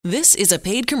This is a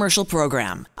paid commercial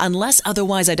program. Unless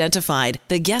otherwise identified,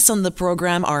 the guests on the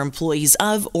program are employees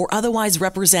of or otherwise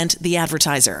represent the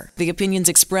advertiser. The opinions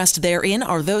expressed therein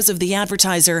are those of the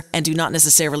advertiser and do not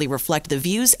necessarily reflect the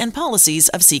views and policies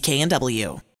of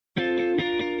CKNW.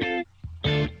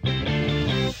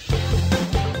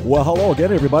 Well, hello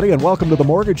again, everybody, and welcome to the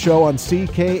Mortgage Show on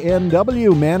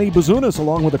CKNW. Manny Bazunas,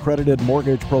 along with accredited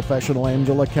mortgage professional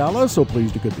Angela Calla. So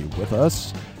pleased you could be with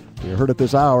us. You're heard at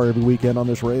this hour every weekend on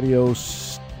this radio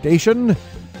station,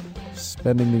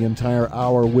 spending the entire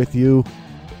hour with you,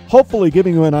 hopefully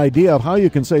giving you an idea of how you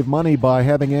can save money by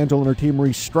having Angela and her team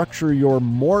restructure your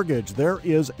mortgage. There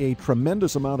is a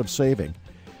tremendous amount of saving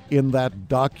in that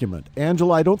document.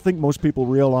 Angela, I don't think most people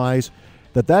realize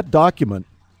that that document,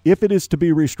 if it is to be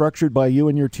restructured by you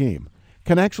and your team,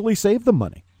 can actually save them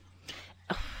money.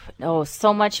 Oh,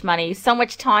 so much money, so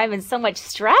much time, and so much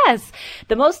stress.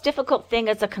 The most difficult thing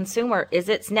as a consumer is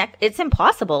it's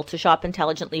impossible to shop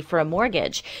intelligently for a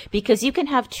mortgage, because you can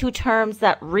have two terms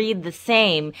that read the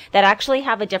same that actually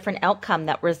have a different outcome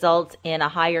that results in a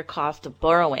higher cost of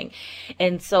borrowing.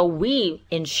 And so we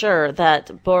ensure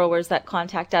that borrowers that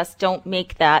contact us don't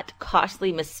make that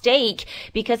costly mistake,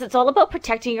 because it's all about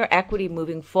protecting your equity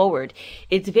moving forward.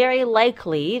 It's very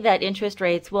likely that interest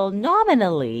rates will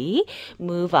nominally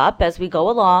move up as we go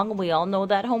along. We all know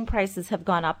that home prices have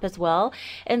gone up as well.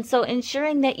 And so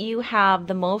ensuring that you have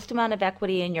the most amount of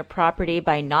equity in your property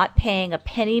by not paying a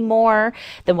penny more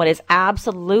than what is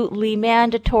absolutely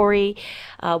mandatory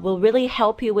will really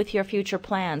help you with your future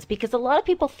plans. Because a lot of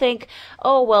people think,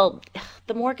 oh, well,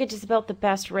 the mortgage is about the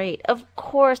best rate. Of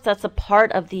course, that's a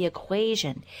part of the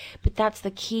equation. But that's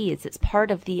the key, is it's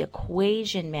part of the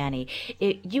equation, Manny.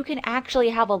 You can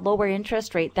actually have a lower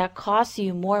interest rate that costs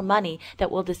you more money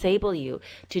that will disable you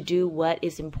to do what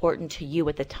is important to you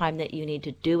at the time that you need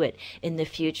to do it in the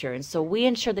future. And so we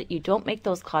ensure that you don't make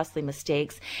those costly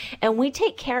mistakes. And we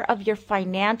take care of your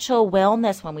financial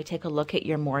wellness when we take a look at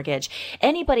your mortgage.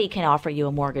 Anybody can offer you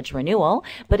a mortgage renewal,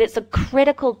 but it's a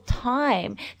critical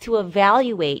time to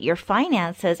evaluate your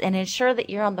finances and ensure that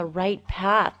you're on the right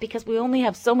path, because we only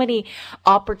have so many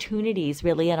opportunities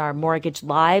really in our mortgage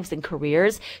lives and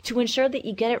careers to ensure that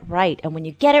you get it right. And when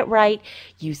you get it right,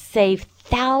 you save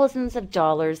thousands of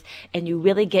dollars and you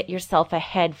really get yourself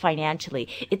ahead financially.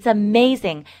 It's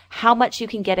amazing how much you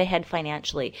can get ahead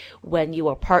financially when you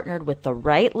are partnered with the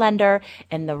right lender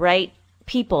and the right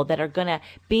people that are going to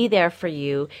be there for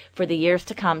you for the years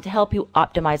to come to help you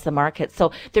optimize the market.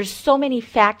 So there's so many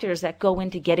factors that go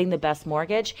into getting the best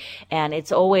mortgage, and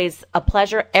it's always a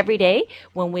pleasure every day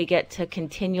when we get to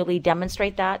continually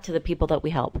demonstrate that to the people that we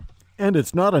help. And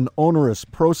it's not an onerous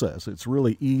process. It's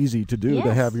really easy to do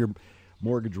to have your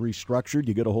mortgage restructured.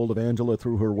 You get a hold of Angela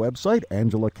through her website,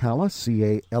 Angela Calla,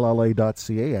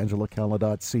 CALLA.ca,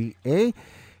 AngelaCalla.ca,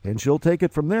 and she'll take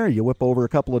it from there. You whip over a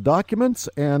couple of documents,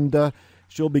 and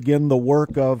she'll begin the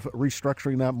work of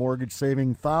restructuring that mortgage,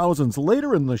 saving thousands.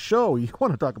 Later in the show, you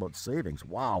want to talk about savings.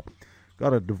 Wow.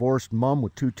 Got a divorced mom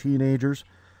with two teenagers.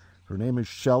 Her name is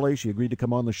Shelley. She agreed to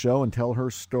come on the show and tell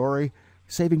her story,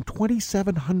 saving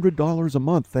 $2,700 a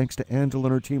month thanks to Angela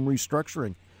and her team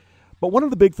restructuring. But one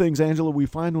of the big things, Angela, we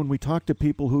find when we talk to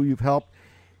people who you've helped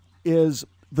is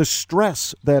the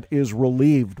stress that is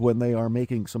relieved when they are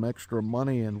making some extra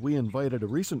money. And we invited a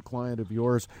recent client of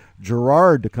yours,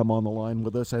 Gerard, to come on the line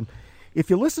with us. And if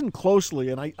you listen closely,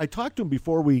 and I talked to him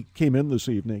before we came in this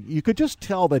evening, you could just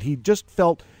tell that he just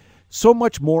felt so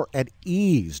much more at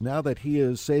ease now that he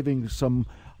is saving some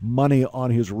money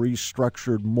on his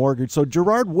restructured mortgage. So,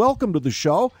 Gerard, welcome to the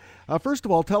show. First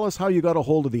of all, tell us how you got a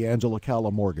hold of the Angela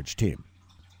Calla mortgage team.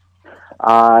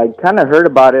 I kind of heard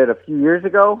about it a few years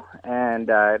ago, and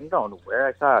I don't know where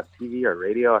I saw it, TV or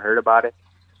radio. I heard about it,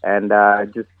 and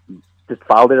just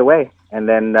filed it away. And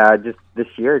then just this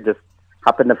year, just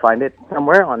happened to find it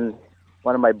somewhere on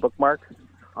one of my bookmarks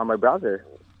on my browser.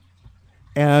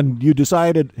 And you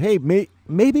decided, hey,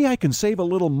 maybe I can save a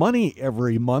little money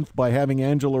every month by having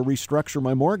Angela restructure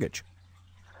my mortgage.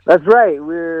 That's right.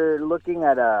 We're looking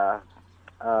at a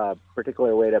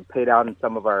particular way to pay down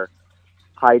some of our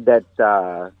high-debt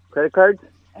credit cards,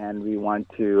 and we want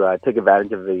to take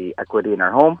advantage of the equity in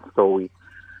our home. So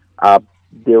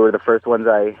they were the first ones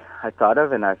I thought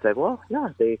of, and I said, well, yeah,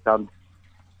 they sound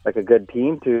like a good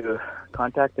team to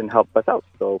contact and help us out.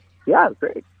 So, yeah, it's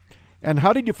great. And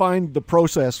how did you find the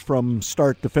process from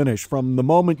start to finish, from the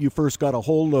moment you first got a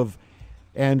hold of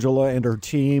Angela and her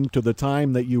team to the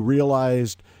time that you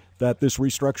realized that this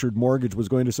restructured mortgage was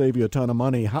going to save you a ton of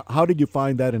money? How did you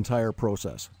find that entire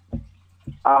process?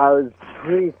 It was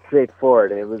pretty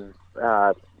straightforward. It was,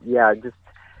 just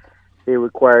It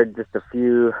required just a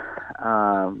few,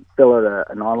 fill out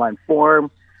an online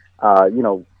form,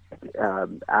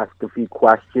 ask a few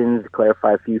questions,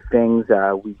 clarify a few things.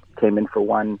 We came in for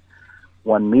one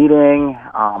meeting,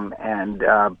 and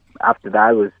after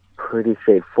that, it was pretty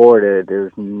straightforward.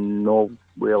 There's no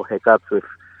real hiccups with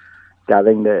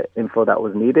gathering the info that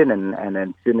was needed, and as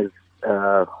soon as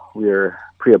we were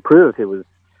pre-approved, it was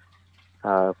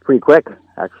pretty quick,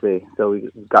 actually. So we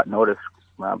got notice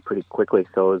pretty quickly,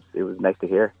 so it was nice to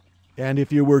hear. And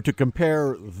if you were to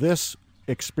compare this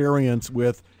experience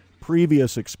with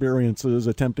previous experiences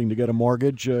attempting to get a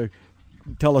mortgage,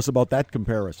 tell us about that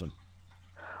comparison.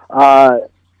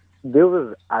 There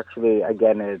was actually,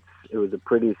 again, it was a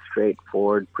pretty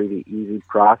straightforward, pretty easy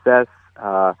process.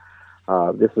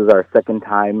 This was our second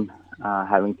time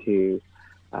having to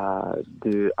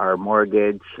do our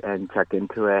mortgage and check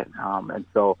into it. And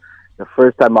so the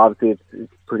first time, obviously,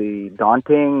 it's pretty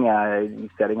daunting,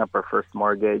 setting up our first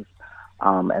mortgage.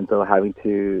 And so having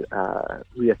to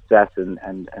reassess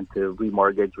and to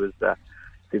remortgage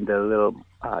seemed a little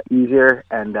easier,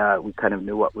 and we kind of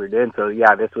knew what we were doing. So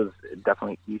yeah, this was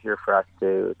definitely easier for us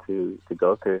to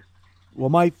go through. Well,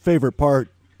 my favorite part,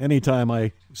 anytime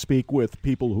I speak with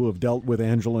people who have dealt with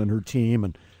Angela and her team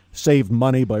and saved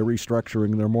money by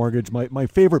restructuring their mortgage, my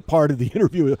favorite part of the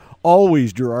interview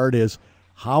always, Gerard, is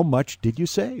how much did you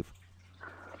save?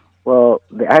 Well,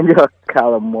 the Angela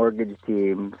Calla mortgage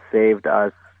team saved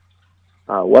us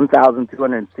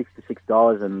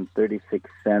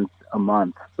 $1,266.36 a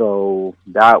month. So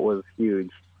that was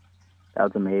huge. That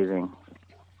was amazing.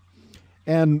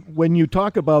 And when you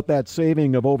talk about that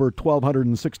saving of over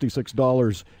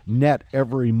 $1,266 net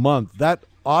every month, that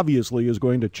obviously is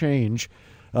going to change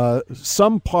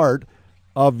some part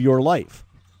of your life.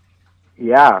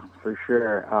 Yeah, for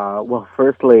sure. Well,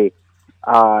 firstly,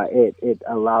 it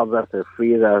allows us or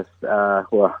frees us,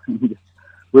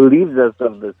 relieves us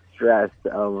of the stress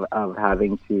of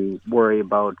having to worry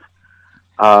about,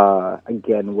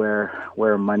 again,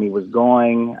 where money was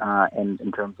going, and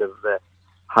in terms of the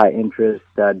high interest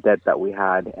debt that we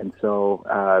had. And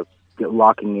so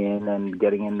locking in and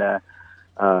getting in a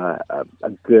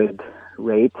good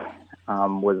rate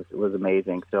was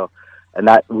amazing. So, and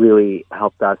that really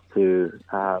helped us to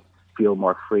feel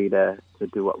more free to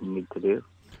do what we need to do.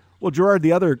 Well, Gerard,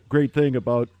 the other great thing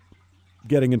about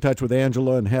getting in touch with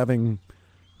Angela and having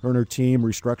her and her team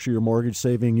restructure your mortgage,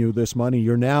 saving you this money,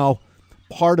 you're now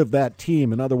part of that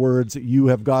team. In other words, you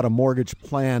have got a mortgage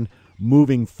plan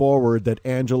moving forward that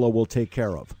Angela will take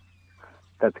care of.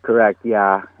 That's correct,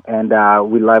 yeah. And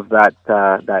we love that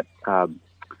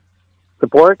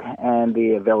support and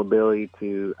the availability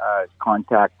to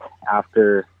contact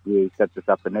after we set this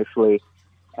up initially.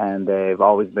 And they've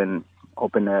always been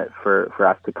open for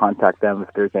us to contact them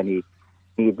if there's any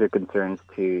needs or concerns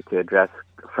to address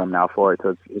from now forward.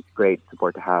 So it's great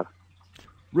support to have.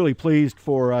 Really pleased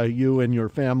for you and your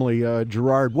family.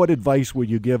 Gerard, what advice would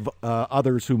you give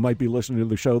others who might be listening to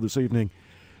the show this evening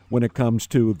when it comes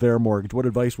to their mortgage? What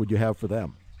advice would you have for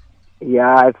them?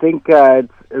 Yeah, I think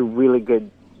it's a really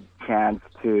good chance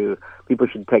people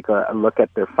should take a look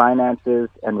at their finances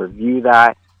and review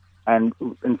that and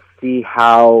see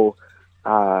how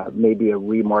maybe a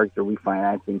remortgage or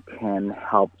refinancing can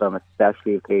help them,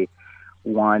 especially if they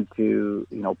want to,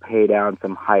 pay down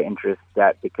some high interest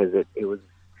debt, because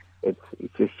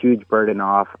it's a huge burden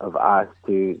off of us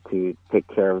to take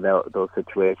care of those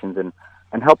situations and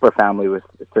help our family with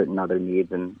certain other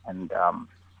needs and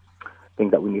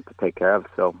things that we need to take care of.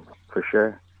 So for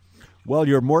sure. Well,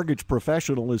 your mortgage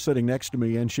professional is sitting next to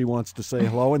me, and she wants to say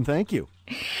hello and thank you.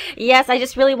 Yes, I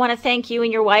just really want to thank you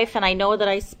and your wife, and I know that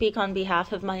I speak on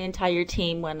behalf of my entire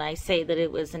team when I say that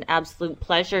it was an absolute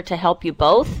pleasure to help you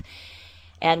both,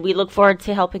 and we look forward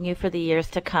to helping you for the years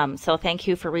to come. So thank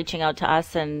you for reaching out to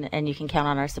us, and you can count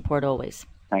on our support always.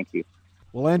 Thank you.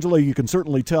 Well, Angela, you can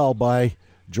certainly tell by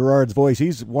Gerard's voice,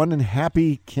 he's one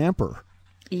happy camper.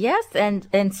 Yes,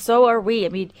 and so are we. I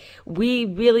mean, we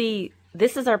really...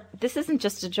 This isn't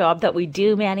just a job that we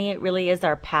do, Manny. It really is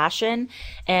our passion.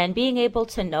 And being able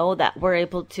to know that we're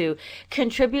able to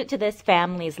contribute to this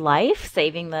family's life,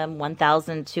 saving them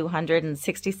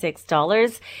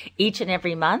 $1,266 each and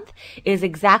every month, is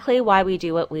exactly why we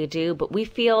do what we do. But we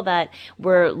feel that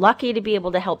we're lucky to be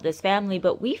able to help this family,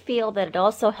 but we feel that it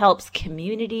also helps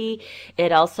community.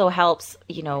 It also helps,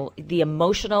 the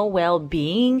emotional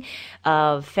well-being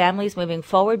of families moving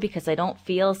forward, because they don't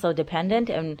feel so dependent,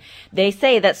 and they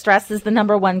say that stress is the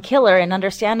number one killer, and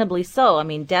understandably so. I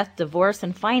mean, death, divorce,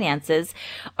 and finances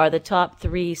are the top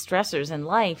 3 stressors in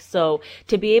life. So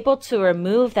to be able to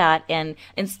remove that, and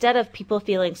instead of people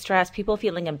feeling stressed, people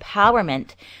feeling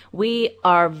empowerment, we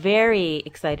are very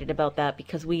excited about that,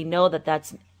 because we know that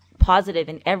that's positive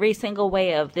in every single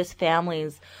way of this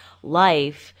family's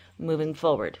life moving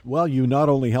forward. Well, you not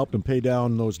only helped him pay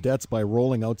down those debts by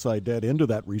rolling outside debt into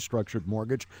that restructured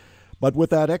mortgage, but with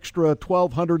that extra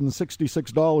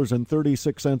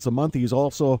 $1,266.36 a month, he's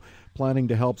also planning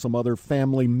to help some other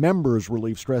family members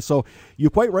relieve stress. So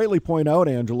you quite rightly point out,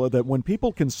 Angela, that when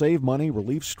people can save money,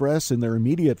 relieve stress in their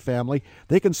immediate family,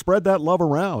 they can spread that love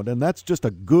around, and that's just a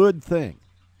good thing.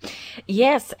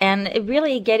 Yes, and it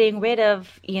really getting rid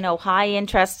of, high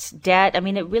interest debt. I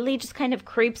mean, it really just kind of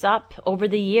creeps up over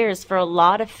the years for a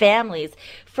lot of families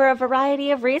for a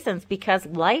variety of reasons, because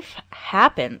life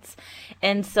happens.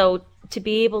 And so to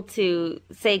be able to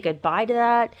say goodbye to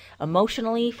that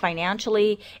emotionally,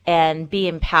 financially, and be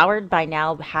empowered by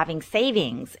now having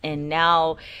savings, and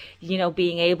now,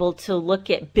 being able to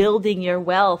look at building your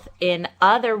wealth in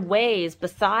other ways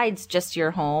besides just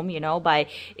your home, by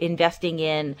investing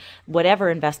in whatever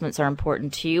investments are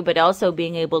important to you, but also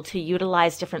being able to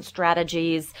utilize different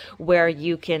strategies where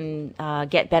you can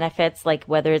get benefits, like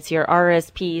whether it's your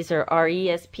RSPs or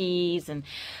RESPs, and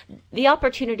the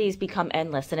opportunities become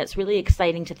endless. And it's really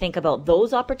exciting to think about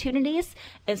those opportunities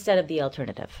instead of the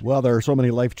alternative. Well, there are so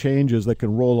many life changes that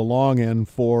can roll along, and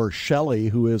for Shelley,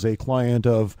 who is a client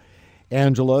of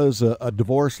Angela's, a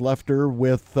divorce left her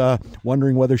with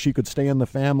wondering whether she could stay in the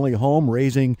family home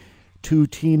raising 2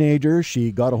 teenagers.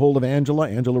 She got a hold of Angela.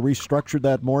 Angela restructured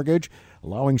that mortgage,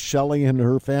 allowing Shelley and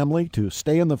her family to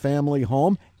stay in the family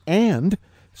home and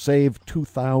save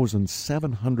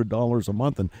 $2,700 a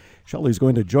month. And Shelley's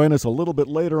going to join us a little bit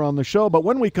later on the show. But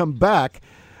when we come back,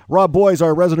 Rob Boies,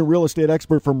 our resident real estate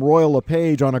expert from Royal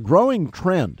LePage, on a growing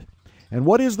trend. And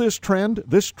what is this trend?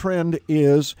 This trend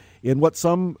is in what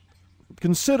some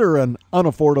consider an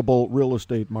unaffordable real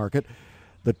estate market,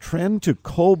 the trend to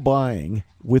co-buying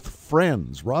with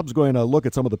friends. Rob's going to look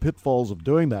at some of the pitfalls of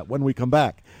doing that when we come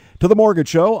back to The Mortgage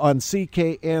Show on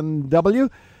CKNW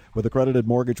with accredited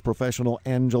mortgage professional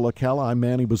Angela Calla. I'm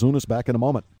Manny Bazunas, back in a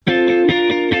moment.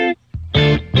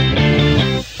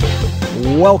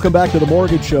 Welcome back to The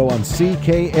Mortgage Show on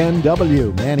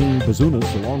CKNW. Manny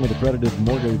Bazunas, along with accredited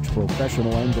mortgage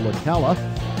professional Angela Calla.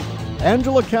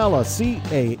 Angela Calla,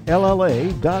 CALLA.ca.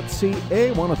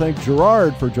 I want to thank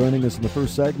Gerard for joining us in the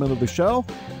first segment of the show.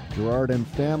 Gerard and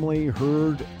family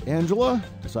heard Angela,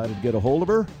 decided to get a hold of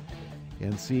her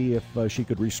and see if she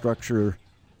could restructure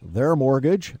their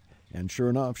mortgage. And sure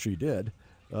enough, she did,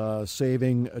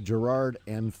 saving Gerard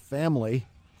and family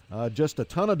just a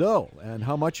ton of dough. And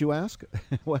how much, you ask?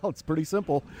 Well, it's pretty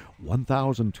simple.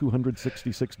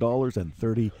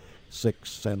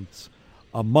 $1,266.36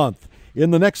 a month.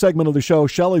 In the next segment of the show,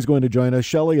 Shelley's going to join us.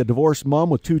 Shelley, a divorced mom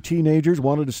with 2 teenagers,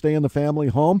 wanted to stay in the family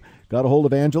home, got a hold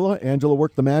of Angela. Angela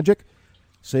worked the magic,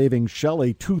 saving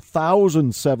Shelley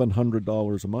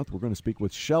 $2,700 a month. We're going to speak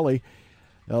with Shelley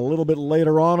a little bit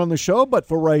later on the show, but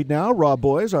for right now, Rob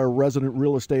Boies, our resident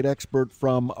real estate expert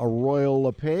from Royal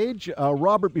LePage.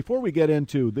 Robert, before we get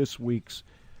into this week's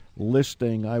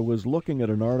listing, I was looking at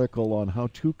an article on how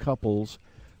 2 couples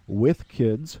with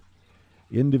kids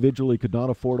individually could not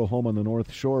afford a home on the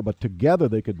North Shore, but together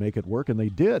they could make it work, and they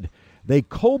did. They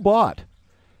co-bought.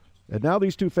 And now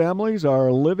these 2 families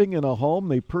are living in a home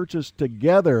they purchased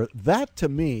together. That, to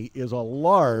me, is a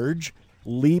large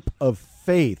leap of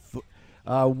faith.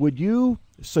 Would you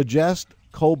suggest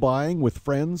co-buying with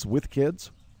friends with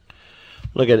kids?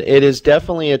 Look, it is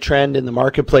definitely a trend in the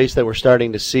marketplace that we're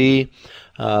starting to see.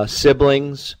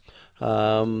 Siblings,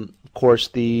 of course,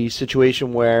 the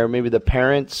situation where maybe the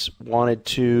parents wanted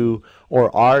to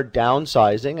or are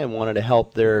downsizing and wanted to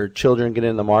help their children get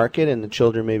in the market, and the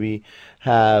children maybe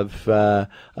have a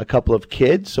couple of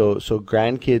kids, so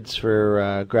grandkids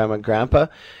for grandma and grandpa.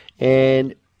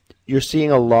 And you're seeing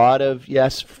a lot of,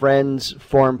 yes, friends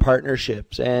form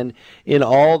partnerships. And in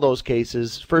all those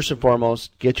cases, first and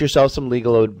foremost, get yourself some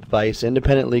legal advice,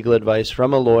 independent legal advice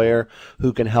from a lawyer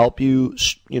who can help you,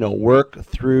 work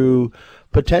through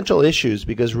potential issues,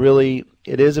 because really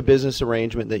it is a business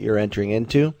arrangement that you're entering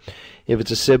into. If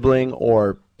it's a sibling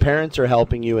or parents are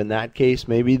helping you in that case,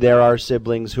 maybe there are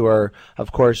siblings who are,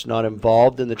 of course, not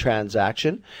involved in the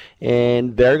transaction,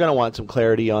 and they're going to want some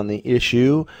clarity on the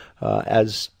issue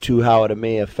as to how it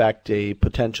may affect a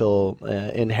potential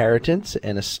inheritance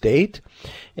and estate.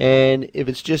 And if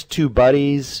it's just 2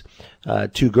 buddies,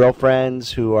 2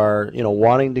 girlfriends who are,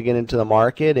 wanting to get into the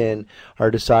market and are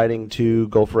deciding to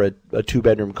go for a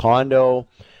 2-bedroom condo,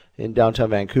 in downtown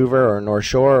Vancouver or North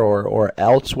Shore or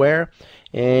elsewhere.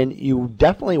 And you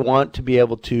definitely want to be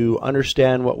able to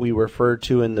understand what we refer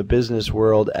to in the business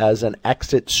world as an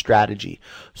exit strategy.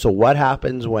 So what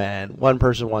happens when one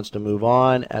person wants to move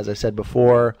on, as I said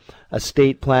before,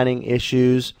 estate planning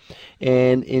issues,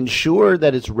 and ensure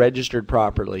that it's registered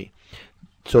properly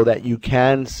so that you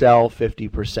can sell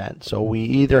 50%. So we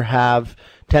either have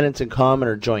tenants in common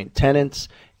or joint tenants.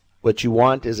 What you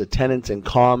want is a tenants in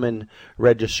common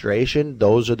registration.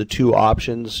 Those are the two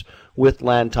options with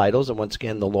land titles, and once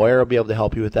again, the lawyer will be able to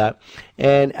help you with that.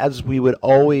 And as we would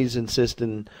always insist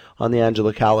on the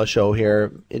Angela Calla show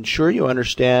here, ensure you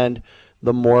understand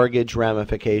the mortgage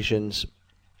ramifications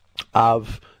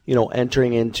of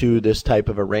entering into this type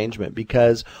of arrangement,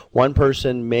 because one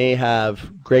person may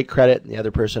have great credit and the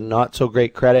other person not so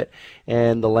great credit,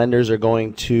 and the lenders are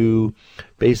going to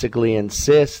basically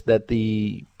insist that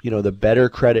the better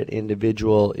credit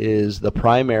individual is the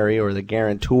primary or the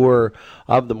guarantor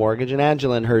of the mortgage. And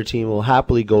Angela and her team will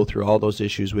happily go through all those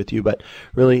issues with you, but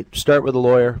really start with a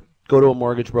lawyer, go to a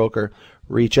mortgage broker,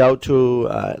 reach out to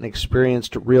an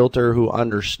experienced realtor who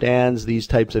understands these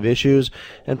types of issues.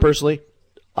 And personally,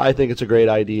 I think it's a great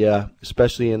idea,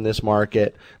 especially in this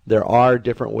market. There are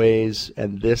different ways,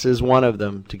 and this is one of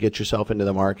them, to get yourself into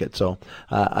the market. So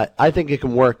I think it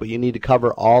can work, but you need to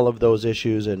cover all of those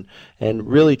issues and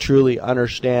really truly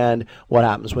understand what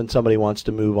happens when somebody wants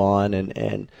to move on,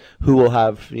 and who will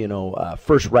have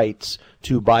first rights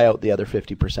to buy out the other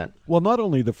 50%. Well, not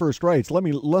only the first rights. Let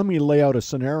me lay out a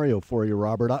scenario for you,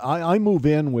 Robert. I move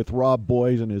in with Rob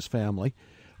Boys and his family.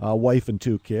 Wife and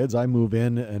 2 kids. I move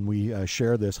in and we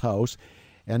share this house.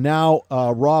 And now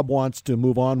Rob wants to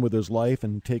move on with his life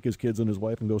and take his kids and his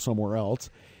wife and go somewhere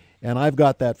else. And I've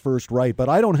got that first right, but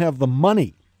I don't have the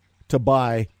money to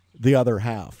buy the other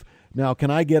half. Now,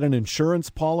 can I get an insurance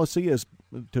policy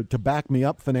to back me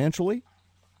up financially?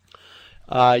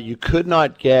 You could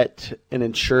not get an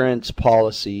insurance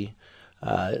policy.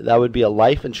 That would be a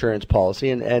life insurance policy.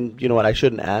 And you know what, I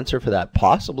shouldn't answer for that.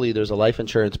 Possibly there's a life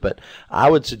insurance, but I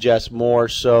would suggest more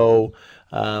so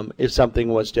if something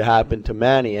was to happen to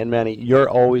Manny. And Manny, you're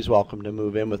always welcome to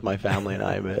move in with my family and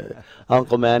I.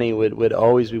 Uncle Manny would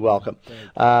always be welcome.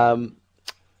 Once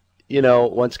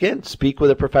again, speak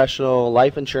with a professional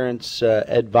life insurance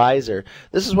advisor.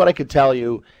 This is what I could tell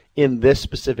you. In this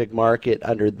specific market,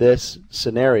 under this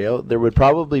scenario, there would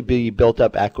probably be built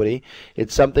up equity.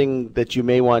 It's something that you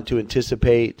may want to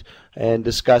anticipate and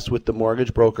discuss with the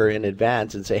mortgage broker in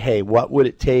advance and say, hey, what would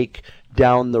it take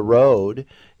down the road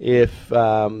if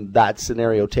that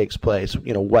scenario takes place?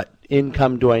 What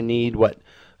income do I need? What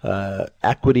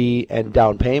equity and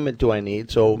down payment do I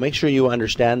need? So make sure you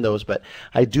understand those. But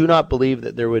I do not believe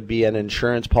that there would be an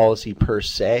insurance policy per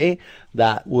se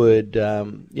that would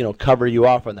cover you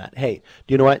off on that. Hey,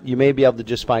 do you know what? You may be able to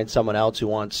just find someone else who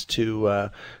wants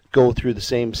to go through the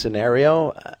same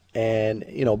scenario and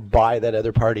buy that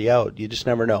other party out. You just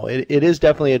never know. It is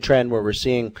definitely a trend where we're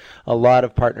seeing a lot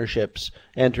of partnerships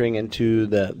entering into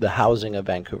the housing of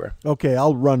Vancouver. Okay,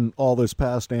 I'll run all this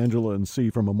past Angela and see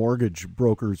from a mortgage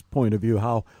broker's point of view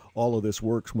how all of this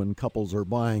works when couples are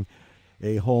buying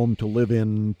a home to live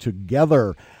in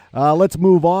together. Let's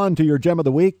move on to your gem of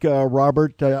the week,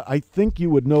 Robert. I think you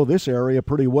would know this area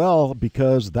pretty well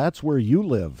because that's where you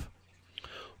live.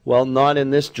 Well, not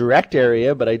in this direct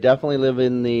area, but I definitely live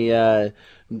in the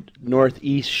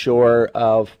northeast shore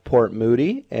of Port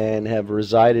Moody and have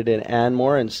resided in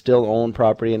Anmore and still own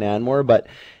property in Anmore. But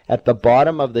at the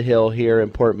bottom of the hill here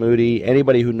in Port Moody,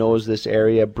 anybody who knows this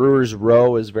area, Brewers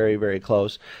Row is very, very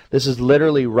close. This is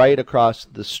literally right across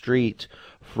the street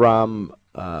from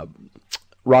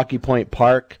Rocky Point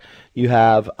Park. You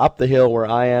have up the hill where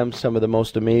I am some of the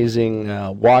most amazing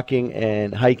walking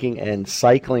and hiking and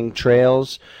cycling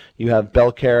trails. You have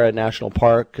Belcarra National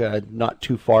Park, not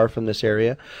too far from this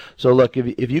area. So look,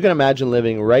 if you can imagine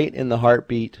living right in the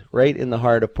heartbeat, right in the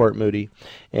heart of Port Moody,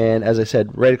 and as I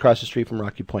said, right across the street from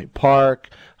Rocky Point Park,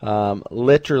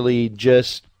 literally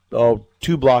just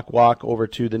 2-block walk over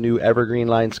to the new Evergreen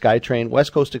Line SkyTrain.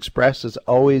 West Coast Express is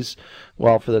always,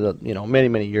 well, for the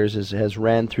many years has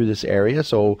ran through this area.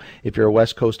 So if you're a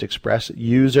West Coast Express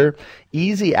user,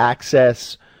 easy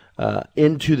access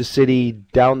into the city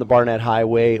down the Barnett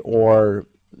Highway or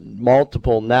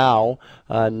multiple now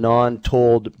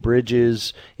non-tolled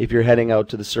bridges if you're heading out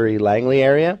to the Surrey-Langley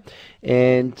area,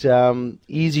 and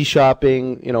easy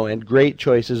shopping, and great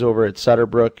choices over at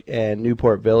Sutterbrook and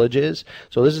Newport Villages.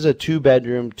 So this is a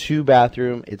 2-bedroom,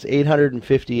 2-bathroom. It's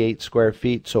 858 square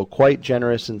feet, so quite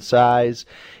generous in size.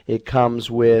 It comes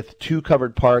with 2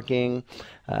 covered parking.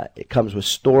 It comes with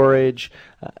storage.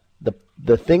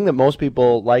 The thing that most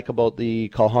people like about the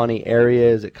Kalhani area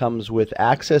is it comes with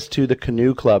access to the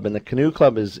canoe club, and the canoe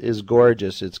club is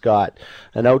gorgeous. It's got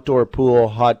an outdoor pool,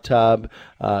 hot tub,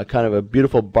 kind of a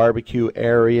beautiful barbecue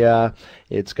area.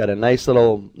 It's got a nice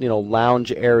little,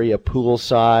 lounge area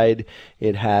poolside.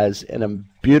 It has a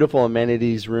beautiful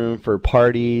amenities room for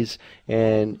parties,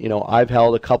 and I've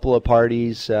held a couple of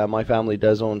parties. My family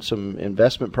does own some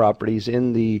investment properties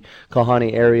in the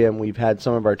Kalhani area, and we've had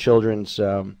some of our children's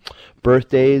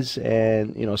birthdays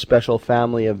and special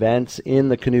family events in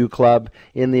the canoe club,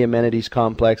 in the amenities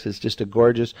complex. It's just a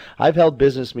gorgeous. I've held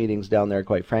business meetings down there,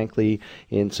 quite frankly,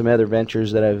 in some other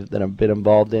ventures that I've been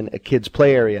involved in. A kids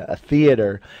play area, a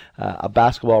theater, a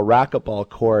basketball racquetball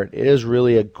court. It is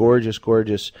really a gorgeous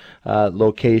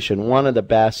location, one of the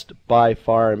best by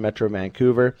far in Metro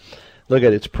Vancouver. Look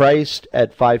at it's priced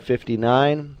at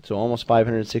 $559, so almost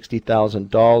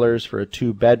 $560,000 for a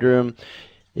 2-bedroom.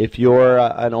 If you're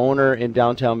an owner in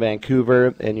downtown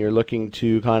Vancouver and you're looking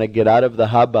to kind of get out of the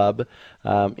hubbub,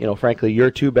 frankly,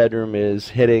 your 2-bedroom is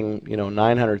hitting,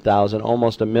 $900,000,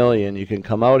 almost $1 million. You can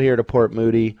come out here to Port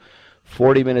Moody,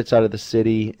 40 minutes out of the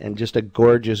city, and just a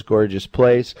gorgeous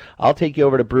place. I'll take you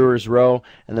over to Brewers Row,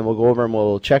 and then we'll go over and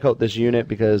we'll check out this unit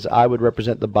because I would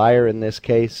represent the buyer in this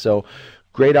case. So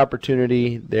great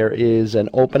opportunity. There is an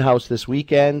open house this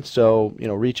weekend, so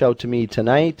reach out to me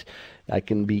tonight. I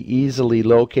can be easily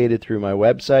located through my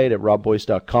website at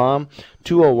robboyce.com.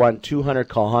 201-200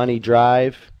 Kalhani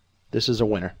Drive. This is a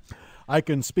winner. I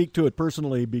can speak to it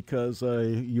personally because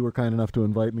you were kind enough to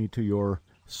invite me to your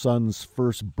son's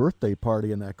first birthday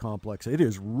party in that complex. It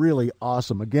is really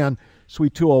awesome. Again,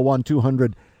 Suite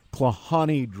 201-200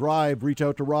 Kalhani Drive. Reach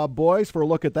out to Rob Boyce for a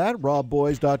look at that.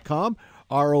 robboyce.com,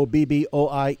 ROBBOIES.com.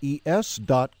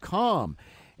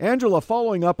 Angela,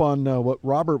 following up on what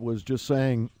Robert was just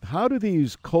saying, how do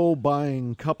these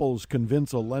co-buying couples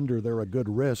convince a lender they're a good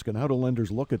risk, and how do lenders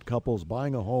look at couples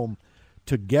buying a home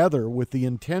together with the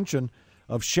intention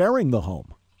of sharing the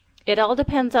home? It all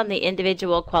depends on the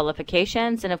individual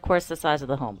qualifications and, of course, the size of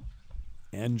the home.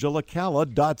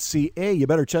 AngelaCalla.ca. You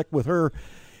better check with her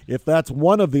if that's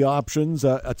one of the options.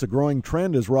 It's a growing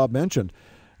trend, as Rob mentioned.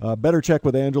 Better check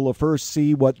with Angela first,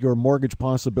 see what your mortgage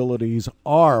possibilities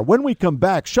are. When we come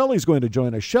back, Shelley's going to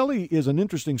join us. Shelley is an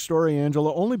interesting story,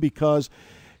 Angela, only because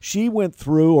she went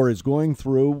through or is going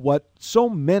through what so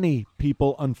many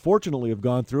people unfortunately have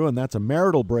gone through, and that's a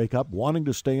marital breakup, wanting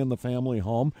to stay in the family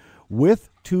home with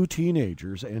 2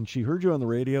 teenagers. And she heard you on the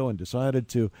radio and decided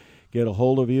to get a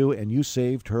hold of you, and you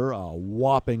saved her a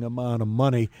whopping amount of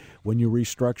money when you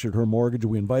restructured her mortgage.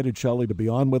 We invited Shelley to be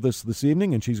on with us this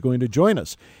evening, and she's going to join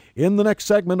us in the next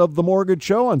segment of The Mortgage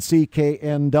Show on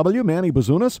CKNW. Manny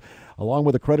Bazunas, along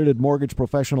with accredited mortgage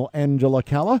professional Angela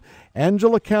Calla.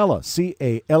 Angela Calla,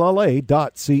 CALLA.ca.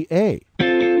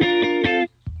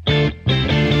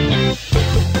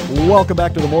 Welcome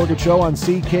back to The Mortgage Show on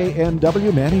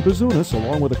CKNW. Manny Bazunas,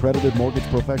 along with accredited mortgage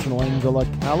professional Angela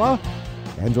Calla.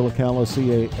 Angela Calla,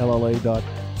 CALLA.ca.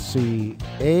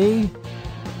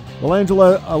 Well,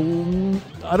 Angela,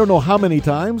 I don't know how many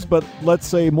times, but let's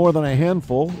say more than a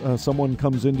handful, someone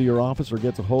comes into your office or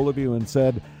gets a hold of you and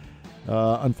said,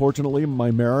 unfortunately,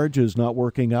 my marriage is not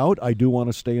working out. I do want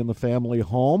to stay in the family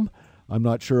home. I'm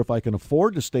not sure if I can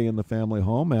afford to stay in the family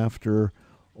home after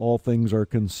all things are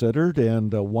considered,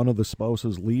 and one of the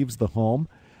spouses leaves the home.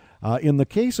 In the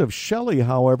case of Shelley,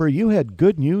 however, you had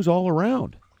good news all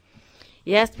around.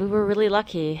 Yes, we were really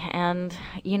lucky. And,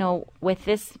 with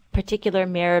this particular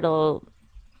marital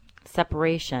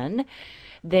separation,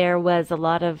 there was a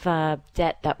lot of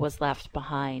debt that was left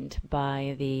behind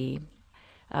by the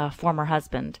former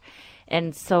husband.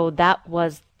 And so that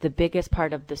was the biggest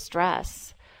part of the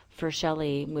stress for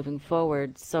Shelley moving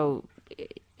forward. So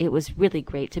it was really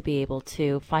great to be able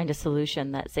to find a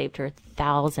solution that saved her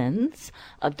thousands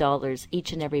of dollars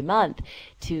each and every month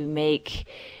to make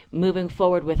moving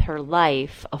forward with her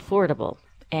life affordable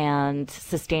and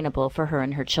sustainable for her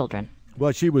and her children.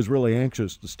 Well, she was really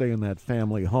anxious to stay in that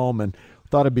family home and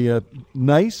thought it'd be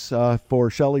nice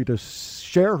for Shelley to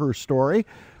share her story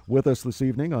with us this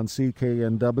evening on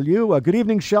CKNW. Good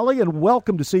evening, Shelley, and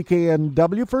welcome to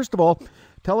CKNW. First of all,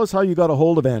 tell us how you got a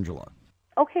hold of Angela.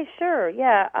 Okay, sure.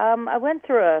 Yeah, I went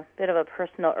through a bit of a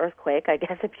personal earthquake, I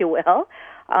guess, if you will.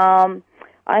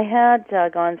 I had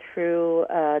gone through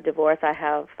a divorce. I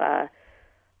have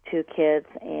 2 kids,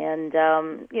 and,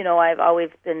 I've always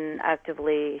been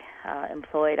actively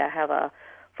employed. I have a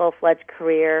full-fledged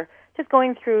career, just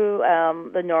going through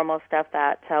the normal stuff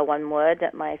that one would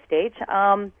at my stage,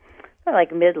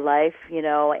 like midlife,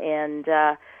 and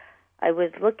I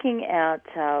was looking at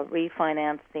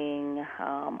refinancing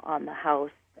on the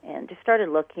house and just started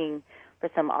looking for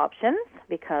some options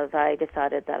because I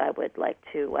decided that I would like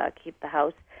to keep the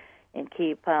house and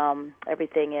keep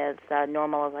everything as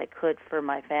normal as I could for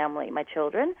my family, my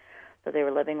children. So they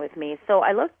were living with me. So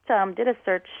I looked, did a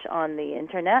search on the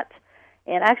internet,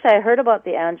 and actually I heard about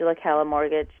the Angela Calla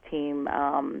mortgage team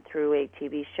through a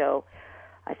TV show.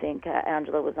 I think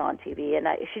Angela was on TV, and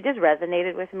she just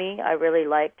resonated with me. I really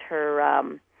liked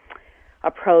her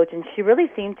approach, and she really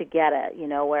seemed to get it,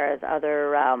 whereas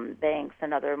other banks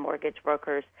and other mortgage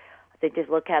brokers, they just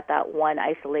look at that one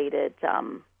isolated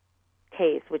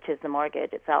case, which is the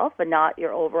mortgage itself, but not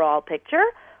your overall picture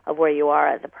of where you are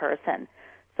as a person.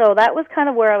 So that was kind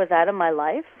of where I was at in my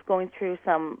life, going through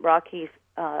some rocky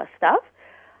stuff.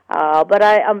 But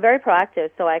I'm very proactive,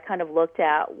 so I kind of looked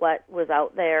at what was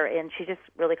out there, and she just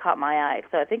really caught my eye.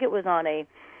 So I think it was on a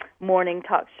morning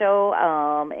talk show,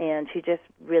 and she just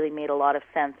really made a lot of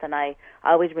sense, and I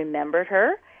always remembered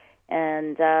her.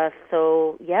 And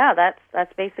so, yeah,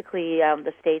 that's basically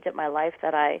the stage of my life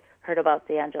that I heard about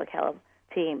the Angela Calla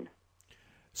team.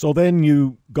 So then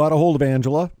you got a hold of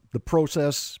Angela. The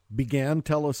process began.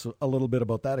 Tell us a little bit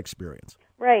about that experience.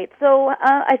 Right. So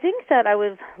I think that I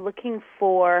was looking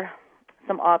for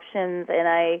some options, and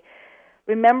I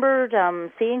remembered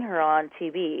seeing her on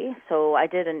TV. So I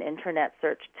did an internet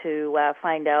search to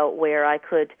find out where I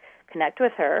could connect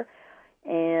with her.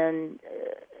 And,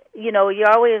 you're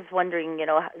always wondering,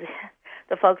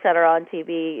 the folks that are on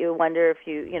TV, you wonder if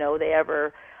they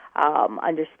ever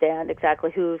understand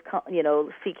exactly who's,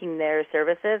 seeking their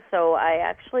services. So I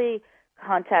actually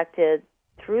contacted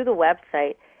through the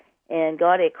website and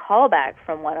got a call back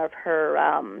from one of her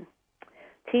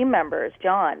team members,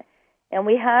 John. And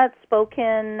we had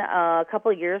spoken a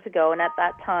couple of years ago, and at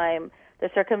that time, the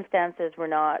circumstances were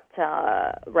not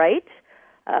right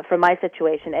for my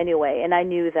situation anyway. And I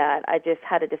knew that. I just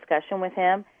had a discussion with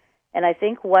him. And I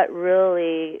think what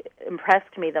really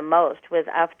impressed me the most was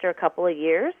after a couple of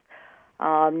years,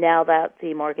 now that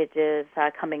the mortgage is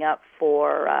coming up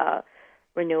for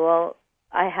renewal,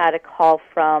 I had a call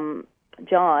from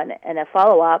John and a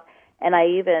follow-up, and I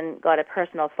even got a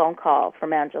personal phone call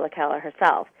from Angela Calla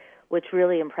herself, which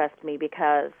really impressed me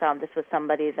because this was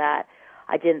somebody that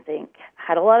I didn't think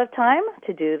had a lot of time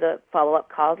to do the follow-up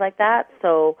calls like that.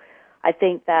 So I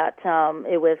think that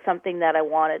it was something that I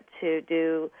wanted to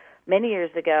do many years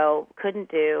ago,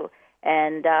 couldn't do,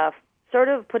 and sort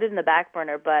of put it in the back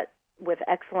burner, but with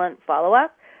excellent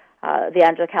follow-up. The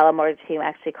Angela Calla mortgage team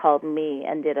actually called me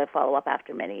and did a follow-up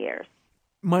after many years.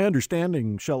 My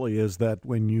understanding, Shelley, is that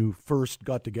when you first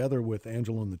got together with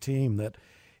Angela and the team, that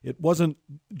it wasn't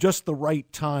just the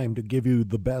right time to give you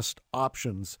the best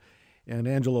options. And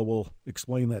Angela will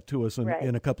explain that to us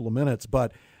in a couple of minutes.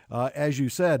 But as you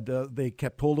said, they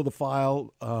kept hold of the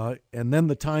file, and then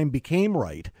the time became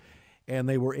right, and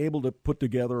they were able to put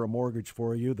together a mortgage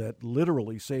for you that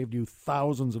literally saved you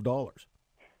thousands of dollars.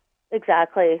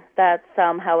 Exactly. That's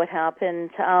how it happened.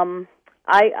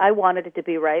 I wanted it to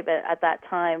be right, but at that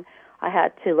time I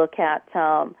had to look at,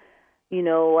 a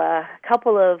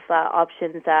couple of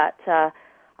options that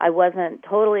I wasn't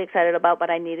totally excited about, but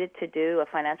I needed to do a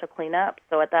financial cleanup.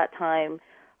 So at that time,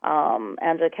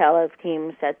 Angela Calla's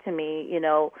team said to me,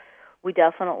 we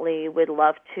definitely would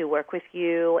love to work with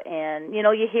you. And,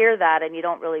 you hear that and you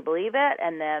don't really believe it.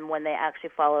 And then when they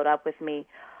actually followed up with me,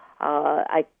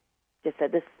 I just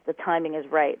said, the timing is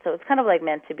right. So it's kind of like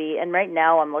meant to be. And right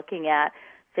now I'm looking at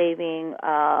saving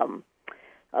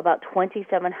about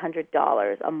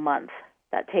 $2,700 a month.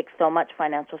 That takes so much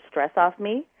financial stress off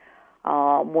me.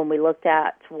 When we looked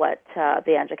at what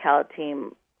the Angela Calla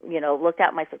team, looked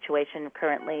at my situation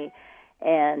currently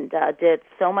and did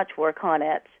so much work on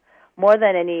it, more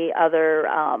than any other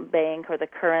bank or the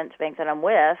current bank that I'm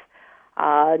with,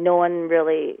 no one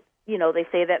really, they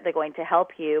say that they're going to help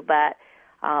you, but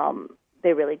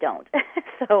they really don't.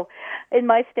 So in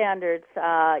my standards,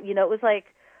 it was like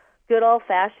good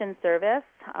old-fashioned service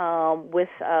with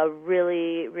a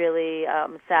really, really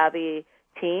savvy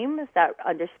team that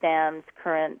understands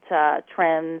current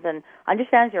trends and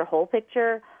understands your whole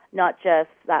picture, not just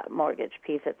that mortgage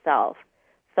piece itself.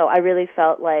 So I really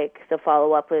felt like the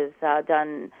follow-up was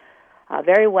done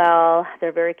very well.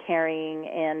 They're very caring,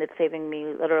 and it's saving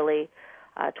me literally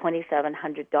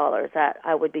 $2,700 that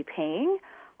I would be paying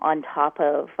on top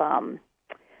of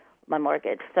my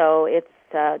mortgage. So it's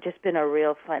just been a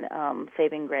real fun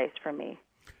saving grace for me.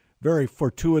 Very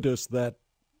fortuitous that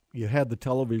you had the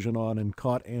television on and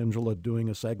caught Angela doing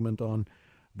a segment on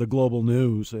the Global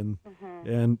News, and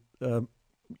it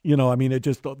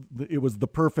was the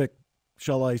perfect,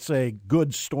 shall I say,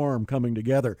 good storm coming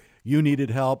together. You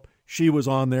needed help. She was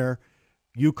on there.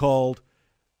 You called,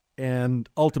 and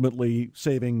ultimately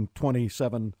saving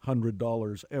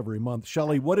 $2,700 every month.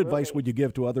 Shelley, what advice would you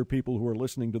give to other people who are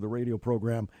listening to the radio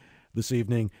program this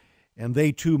evening, and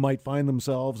they too might find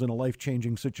themselves in a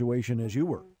life-changing situation as you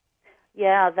were?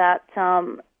 Yeah, that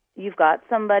you've got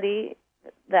somebody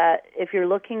that if you're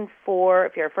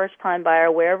a first-time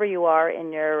buyer, wherever you are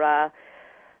in your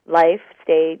life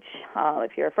stage,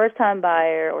 if you're a first-time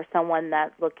buyer or someone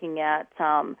that's looking at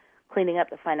cleaning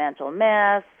up the financial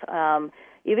mess,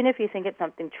 even if you think it's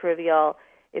something trivial,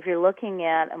 if you're looking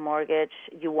at a mortgage,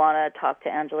 you want to talk to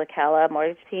Angela Calla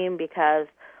mortgage team, because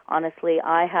honestly,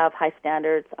 I have high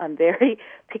standards. I'm very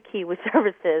picky with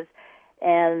services,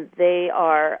 and they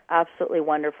are absolutely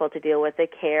wonderful to deal with. They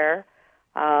care.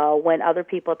 When other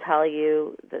people tell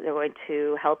you that they're going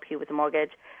to help you with the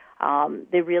mortgage,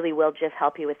 they really will just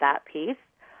help you with that piece.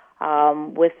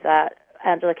 With that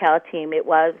Angela Calla team, it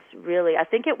was really, I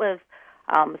think it was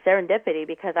serendipity,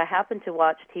 because I happened to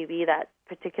watch TV that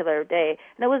particular day,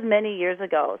 and it was many years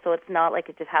ago, so it's not like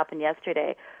it just happened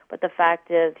yesterday. But the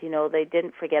fact is, they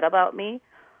didn't forget about me,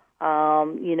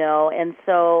 and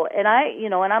so, and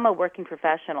I'm a working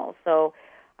professional, so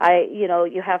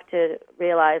you have to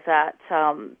realize that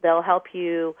they'll help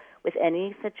you with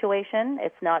any situation.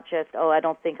 It's not just, I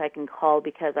don't think I can call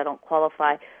because I don't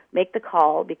qualify. Make the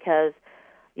call, because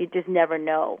you just never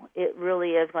know. It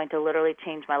really is going to literally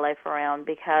change my life around,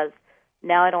 because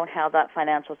now I don't have that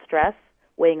financial stress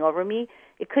weighing over me.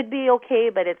 It could be okay,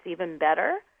 but it's even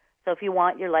better. So if you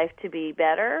want your life to be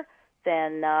better,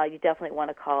 then you definitely want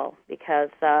to call, because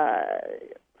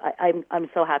I'm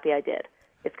so happy I did.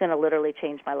 It's going to literally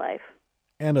change my life.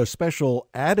 And a special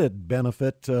added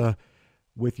benefit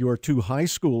with your two high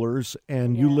schoolers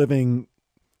and you living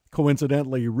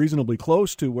coincidentally reasonably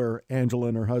close to where Angela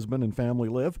and her husband and family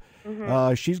live,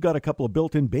 she's got a couple of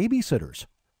built-in babysitters.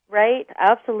 Right,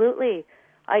 absolutely.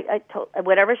 I told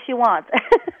whatever she wants.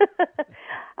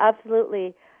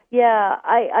 Absolutely. Yeah,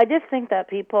 I just think that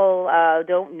people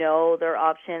don't know their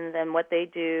options, and what they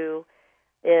do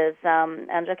is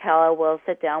Angela Calla will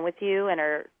sit down with you and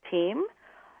her team.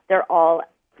 They're all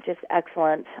just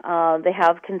excellent. They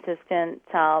have consistent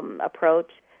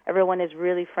approach. Everyone is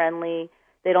really friendly.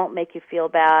 They don't make you feel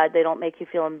bad. They don't make you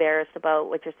feel embarrassed about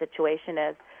what your situation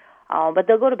is. But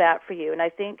they'll go to bat for you. And I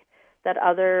think that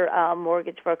other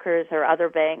mortgage brokers or other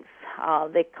banks,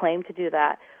 they claim to do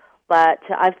that. But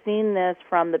I've seen this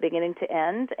from the beginning to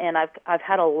end, and I've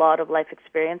had a lot of life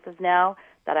experiences now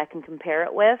that I can compare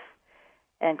it with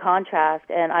and contrast.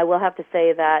 And I will have to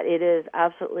say that it is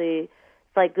absolutely,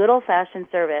 it's like good old-fashioned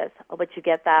service, but you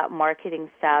get that marketing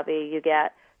savvy. You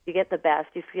get the best.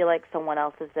 You feel like someone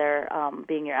else is there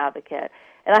being your advocate.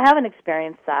 And I haven't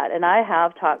experienced that. And I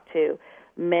have talked to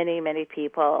many, many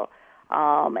people,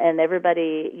 and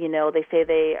everybody, they say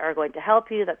they are going to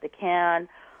help you, that they can,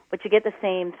 but you get the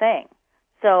same thing.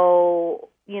 So,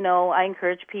 I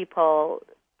encourage people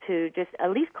to just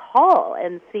at least call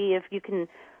and see if you can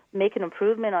make an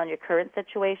improvement on your current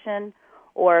situation,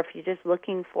 or if you're just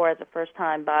looking for, as a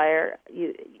first-time buyer,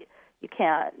 you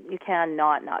can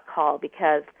not call,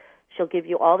 because she'll give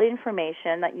you all the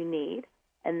information that you need.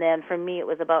 And then for me, it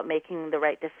was about making the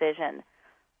right decision.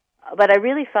 But I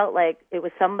really felt like it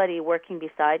was somebody working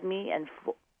beside me and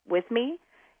with me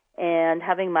and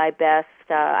having my best,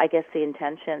 the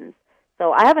intentions.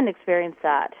 So I haven't experienced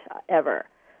that ever.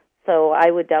 So I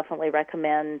would definitely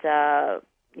recommend,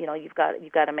 you've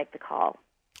got to make the call.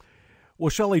 Well,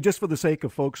 Shelley, just for the sake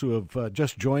of folks who have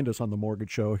just joined us on the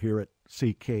Mortgage Show here at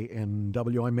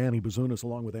CKNW, I'm Manny Bazunas,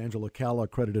 along with Angela Calla,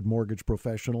 accredited mortgage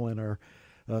professional, and our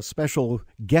special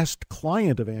guest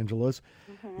client of Angela's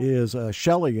is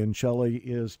Shelley, and Shelley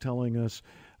is telling us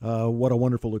what a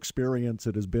wonderful experience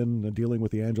it has been dealing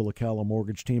with the Angela Calla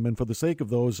mortgage team. And for the sake of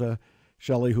those,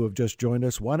 Shelley, who have just joined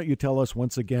us, why don't you tell us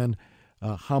once again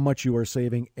how much you are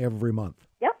saving every month?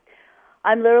 Yep.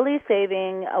 I'm literally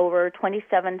saving over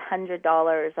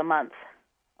 $2,700 a month.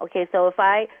 Okay, so if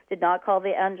I did not call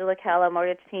the Angela Calla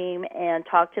mortgage team and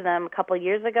talk to them a couple of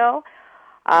years ago,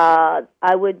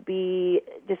 I would be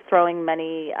just throwing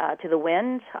money to the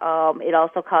wind. It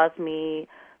also caused me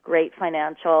great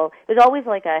financial. It was always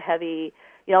like a heavy,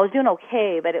 I was doing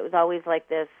okay, but it was always like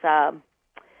this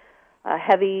a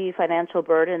heavy financial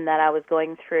burden that I was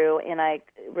going through, and I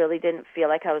really didn't feel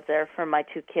like I was there for my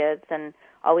two kids, and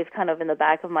always kind of in the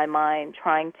back of my mind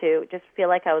trying to just feel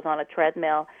like I was on a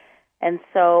treadmill. And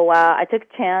so I took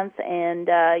a chance, and,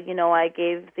 I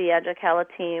gave the Angela Calla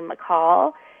team a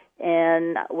call,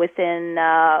 and within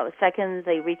seconds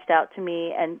they reached out to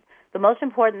me. And the most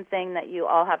important thing that you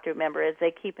all have to remember is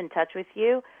they keep in touch with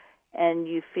you, and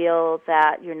you feel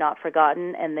that you're not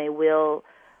forgotten, and they will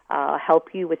help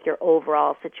you with your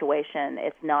overall situation.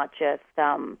 It's not just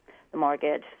the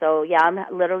mortgage. So, yeah, I'm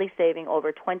literally saving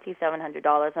over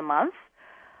 $2,700 a month.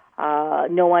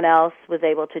 No one else was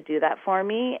able to do that for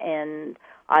me, and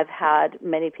I've had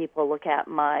many people look at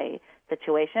my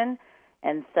situation.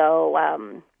 And so,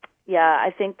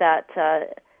 I think that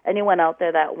anyone out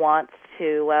there that wants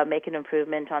to make an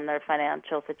improvement on their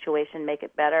financial situation, make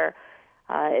it better,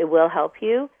 it will help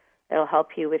you. It'll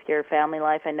help you with your family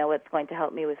life. I know it's going to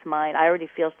help me with mine. I already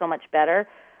feel so much better.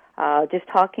 Just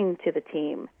talking to the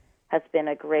team has been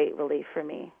a great relief for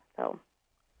me. So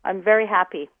I'm very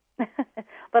happy.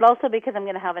 But also because I'm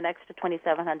going to have an extra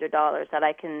 $2,700 that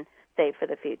I can save for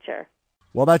the future.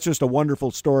 Well, that's just a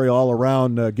wonderful story all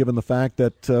around, given the fact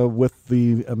that with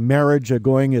the marriage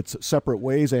going its separate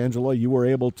ways, Angela, you were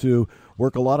able to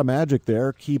work a lot of magic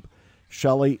there, keep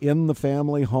Shelley in the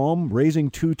family home, raising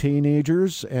two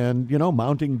teenagers and,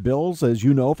 mounting bills, as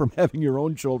you know, from having your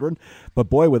own children. But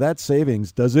boy, with that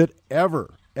savings, does it ever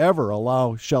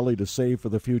allow Shelley to save for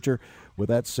the future with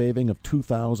that saving of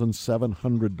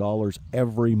 $2,700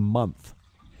 every month.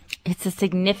 It's a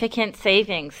significant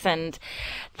savings, and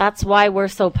that's why we're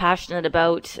so passionate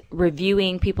about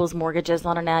reviewing people's mortgages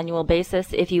on an annual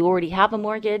basis. If you already have a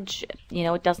mortgage,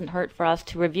 it doesn't hurt for us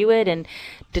to review it and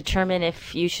determine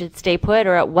if you should stay put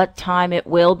or at what time it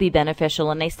will be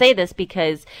beneficial. And I say this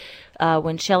because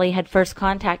when Shelley had first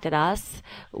contacted us,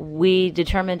 we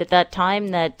determined at that time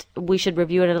that we should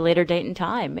review it at a later date and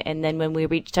time. And then when we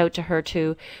reached out to her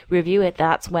to review it,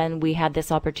 that's when we had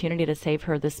this opportunity to save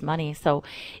her this money. So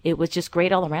it was just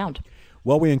great all around.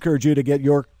 Well, we encourage you to get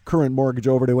your current mortgage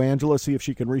over to Angela, see if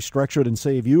she can restructure it and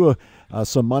save you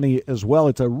some money as well.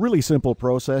 It's a really simple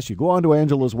process. You go onto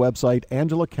Angela's website,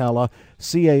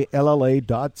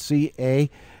 AngelaCalla.ca,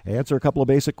 answer a couple of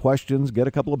basic questions, get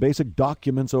a couple of basic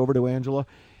documents over to Angela,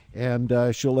 and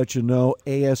she'll let you know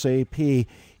ASAP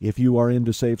if you are in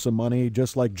to save some money.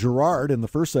 Just like Gerard in the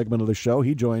first segment of the show,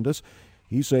 he joined us.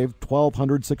 He saved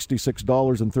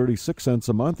 $1,266.36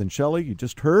 a month. And Shelley, you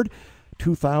just heard,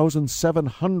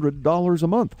 $2,700 a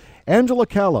month. Angela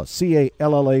Calla,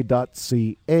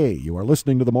 CALLA.ca. You are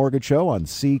listening to The Mortgage Show on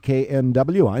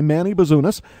CKNW. I'm Manny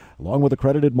Bazunas, along with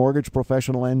accredited mortgage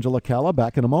professional Angela Calla.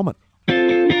 Back in a moment.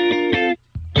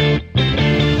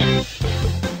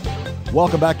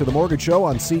 Welcome back to The Mortgage Show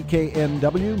on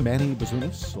CKNW. Manny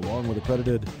Bazunas, along with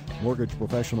accredited mortgage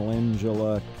professional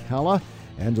Angela Calla.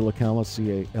 Angela Calla,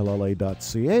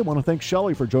 CALLA.ca. I want to thank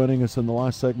Shelley for joining us in the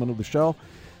last segment of the show.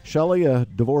 Shelley, a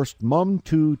divorced mom,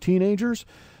 two teenagers,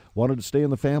 wanted to stay in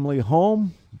the family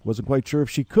home, wasn't quite sure if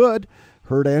she could,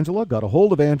 heard Angela, got a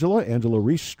hold of Angela. Angela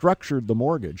restructured the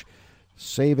mortgage,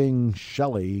 saving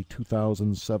Shelley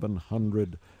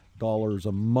 $2,700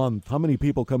 a month. How many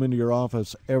people come into your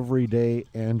office every day,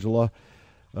 Angela,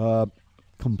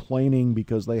 complaining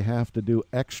because they have to do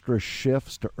extra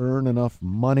shifts to earn enough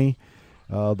money?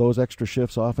 Those extra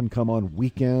shifts often come on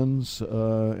weekends,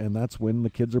 and that's when the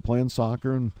kids are playing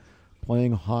soccer and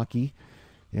playing hockey,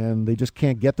 and they just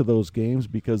can't get to those games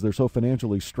because they're so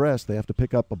financially stressed. They have to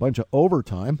pick up a bunch of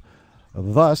overtime,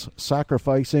 thus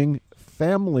sacrificing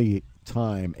family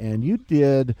time. And you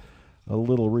did a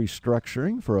little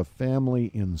restructuring for a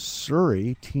family in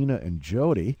Surrey, Tina and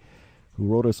Jody, who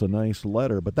wrote us a nice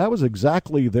letter. But that was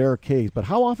exactly their case. But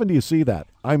how often do you see that?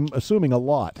 I'm assuming a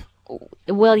lot.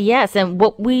 Well, yes, and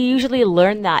what we usually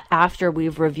learn that after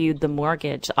we've reviewed the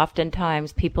mortgage.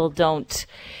 Oftentimes people don't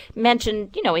mention,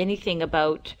 anything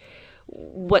about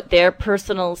what their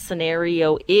personal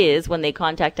scenario is when they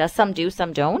contact us. Some do,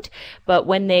 some don't. But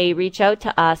when they reach out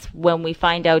to us, when we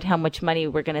find out how much money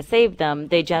we're going to save them,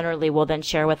 they generally will then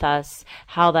share with us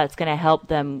how that's going to help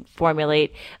them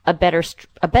formulate a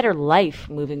better life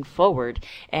moving forward.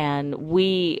 And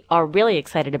we are really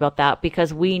excited about that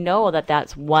because we know that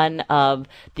that's one of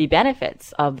the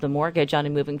benefits of the mortgage on a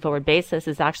moving forward basis,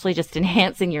 is actually just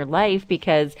enhancing your life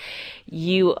because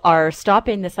you are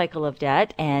stopping the cycle of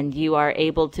debt and you are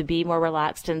able to be more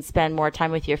relaxed and spend more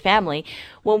time with your family.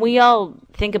 When we all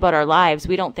think about our lives,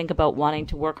 we don't think about wanting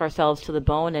to work ourselves to the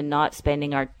bone and not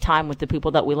spending our time with the people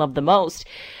that we love the most.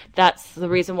 That's the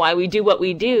reason why we do what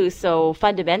we do. So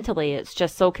fundamentally, it's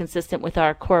just so consistent with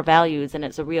our core values, and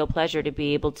it's a real pleasure to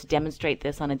be able to demonstrate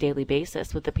this on a daily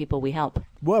basis with the people we help.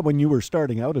 Well, when you were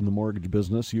starting out in the mortgage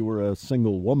business, you were a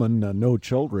single woman, no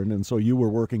children, and so you were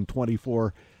working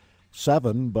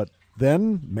 24/7, but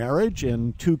then marriage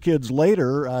and two kids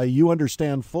later, you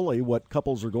understand fully what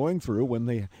couples are going through when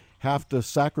they have to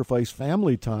sacrifice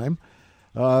family time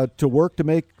to work to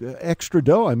make extra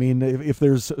dough. I mean, if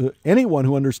there's anyone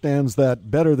who understands that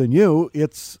better than you,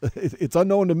 it's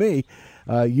unknown to me.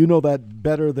 You know that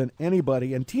better than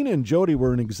anybody. And Tina and Jody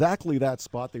were in exactly that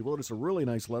spot. They wrote us a really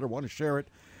nice letter. Want to share it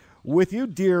with you.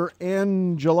 Dear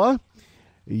Angela,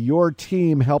 your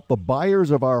team helped the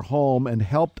buyers of our home and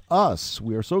helped us.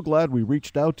 We are so glad we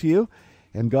reached out to you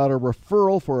and got a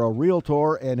referral for a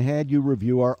realtor and had you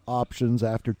review our options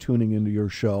after tuning into your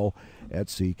show at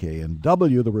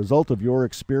CKNW. The result of your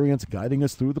experience guiding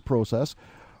us through the process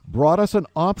brought us an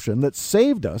option that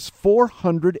saved us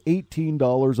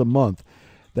 $418 a month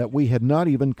that we had not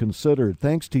even considered.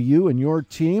 Thanks to you and your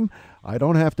team, I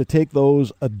don't have to take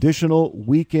those additional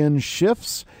weekend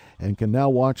shifts and can now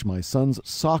watch my son's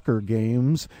soccer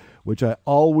games, which I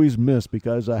always miss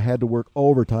because I had to work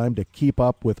overtime to keep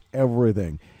up with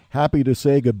everything. Happy to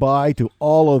say goodbye to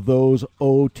all of those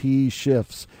OT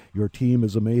shifts. Your team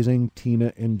is amazing,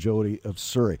 Tina and Jody of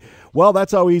Surrey. Well,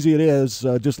 that's how easy it is.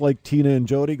 Just like Tina and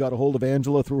Jody got a hold of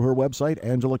Angela through her website,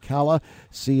 Angela Calla,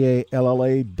 CALLA.ca.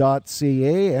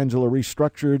 Angela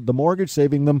restructured the mortgage,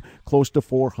 saving them close to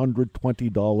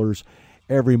 $420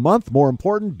 every month. More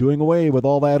important, doing away with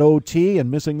all that OT and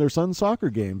missing their son's soccer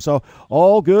game. So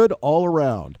all good all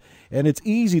around. And it's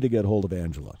easy to get hold of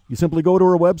Angela. You simply go to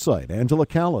her website, Angela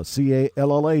Calla,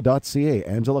 CALLA.ca,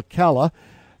 Angela Calla.ca.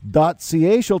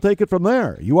 She'll take it from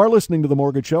there. You are listening to The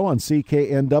Mortgage Show on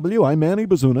CKNW. I'm Manny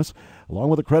Bazunas, along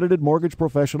with accredited mortgage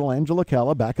professional Angela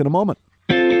Calla. Back in a moment.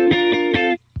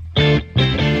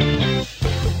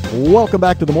 Welcome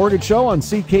back to The Mortgage Show on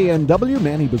CKNW.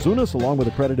 Manny Bazunas, along with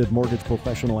accredited mortgage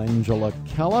professional Angela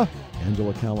Calla.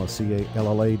 Angela Calla,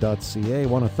 CALLA.ca. I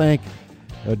want to thank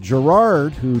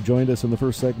Gerard, who joined us in the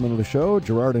first segment of the show.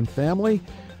 Gerard and family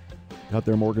got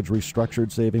their mortgage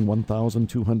restructured, saving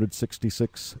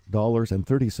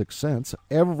 $1,266.36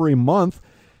 every month.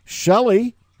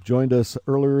 Shelley joined us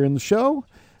earlier in the show.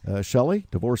 Shelley,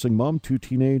 divorcing mom, 2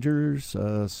 teenagers,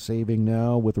 saving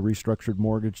now with a restructured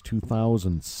mortgage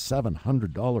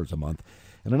 $2,700 a month.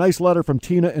 And a nice letter from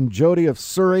Tina and Jody of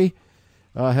Surrey,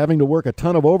 having to work a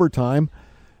ton of overtime.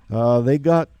 They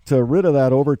got rid of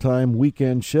that overtime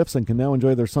weekend shifts and can now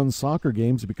enjoy their son's soccer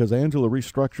games because Angela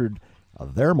restructured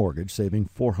their mortgage, saving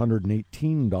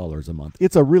 $418 a month.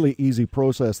 It's a really easy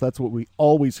process. That's what we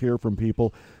always hear from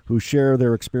people who share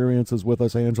their experiences with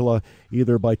us, Angela,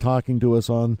 either by talking to us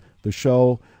on the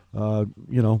show,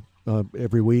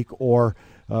 every week, or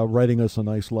writing us a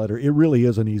nice letter. It really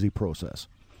is an easy process.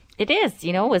 It is.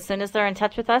 As soon as they're in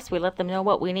touch with us, we let them know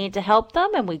what we need to help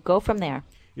them, and we go from there.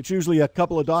 It's usually a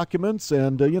couple of documents,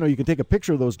 and, you can take a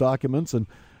picture of those documents and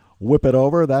whip it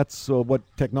over. That's what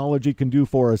technology can do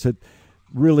for us. It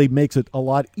really makes it a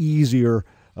lot easier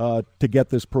to get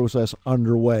this process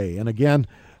underway. And again,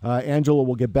 Angela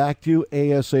will get back to you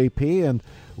ASAP, and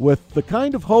with the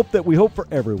kind of hope that we hope for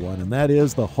everyone, and that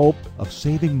is the hope of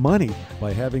saving money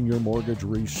by having your mortgage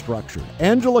restructured.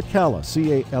 Angela Calla,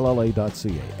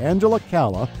 CALLA.ca. Angela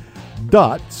Calla.ca.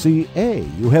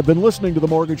 You have been listening to The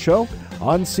Mortgage Show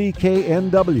on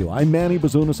CKNW. I'm Manny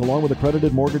Bazunas, along with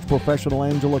accredited mortgage professional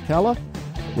Angela Calla.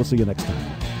 We'll see you next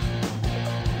time.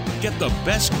 Get the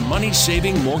best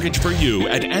money-saving mortgage for you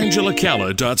at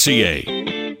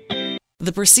angelacalla.ca.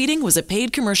 The proceeding was a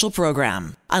paid commercial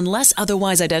program. Unless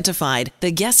otherwise identified,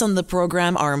 the guests on the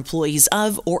program are employees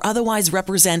of or otherwise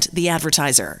represent the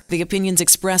advertiser. The opinions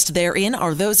expressed therein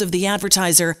are those of the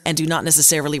advertiser and do not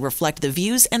necessarily reflect the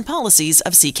views and policies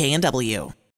of CKNW.